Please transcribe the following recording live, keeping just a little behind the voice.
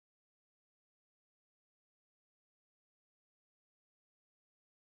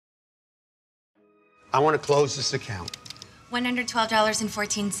I want to close this account.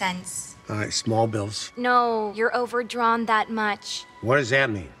 $112.14. All right, small bills. No, you're overdrawn that much. What does that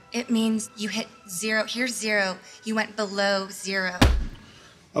mean? It means you hit zero. Here's zero. You went below zero.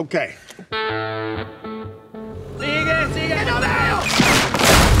 Okay.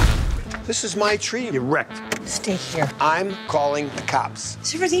 This is my tree. You wrecked. Stay here. I'm calling the cops.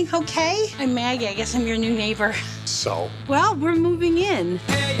 Is everything okay? I'm Maggie. I guess I'm your new neighbor. So? Well, we're moving in.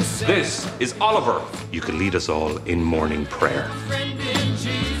 This is Oliver. You can lead us all in morning prayer.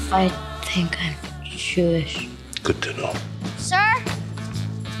 I think I'm Jewish. Good to know. Sir?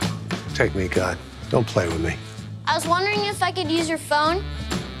 Take me, God. Don't play with me. I was wondering if I could use your phone.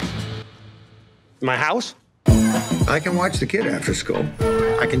 My house? I can watch the kid after school.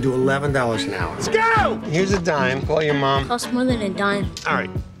 I can do $11 an hour. Let's go! Here's a dime. Call your mom. Costs more than a dime. All right,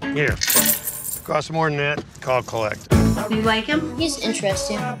 here. Costs more than that. Call collect. You like him? He's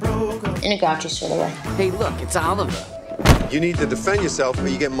interesting. In a grouchy sort of way. Hey, look, it's Oliver. You need to defend yourself or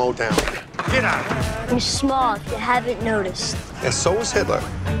you get mowed down. Get out. You're small if you haven't noticed. And so was Hitler.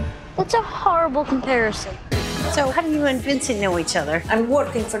 That's a horrible comparison. So how do you and Vincent know each other? I'm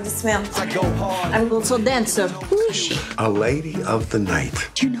working for this man. I'm also dancer. Who is she? A lady of the night.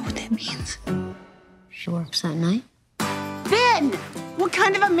 Do you know what that means? She works at night. Ben! What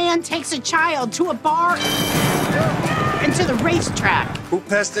kind of a man takes a child to a bar and to the racetrack? Who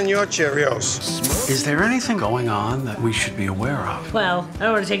passed in your Cheerios? Is there anything going on that we should be aware of? Well, I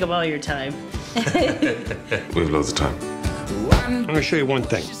don't want to take up all your time. We have loads of time. I'm gonna show you one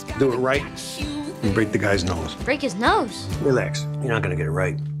thing. Do it right and break the guy's nose. Break his nose. Relax. You're not gonna get it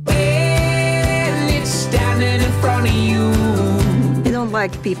right. He don't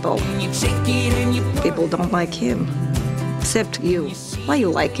like people. People don't like him. Except you. Why you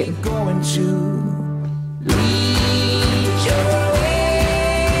like him?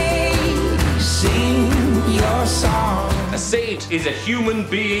 A saint is a human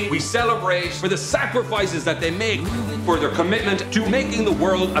being we celebrate for the sacrifices that they make, for their commitment to making the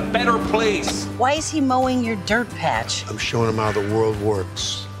world a better place. Why is he mowing your dirt patch? I'm showing him how the world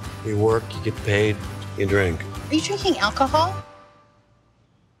works. You work, you get paid, you drink. Are you drinking alcohol?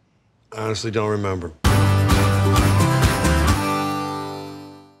 I honestly don't remember.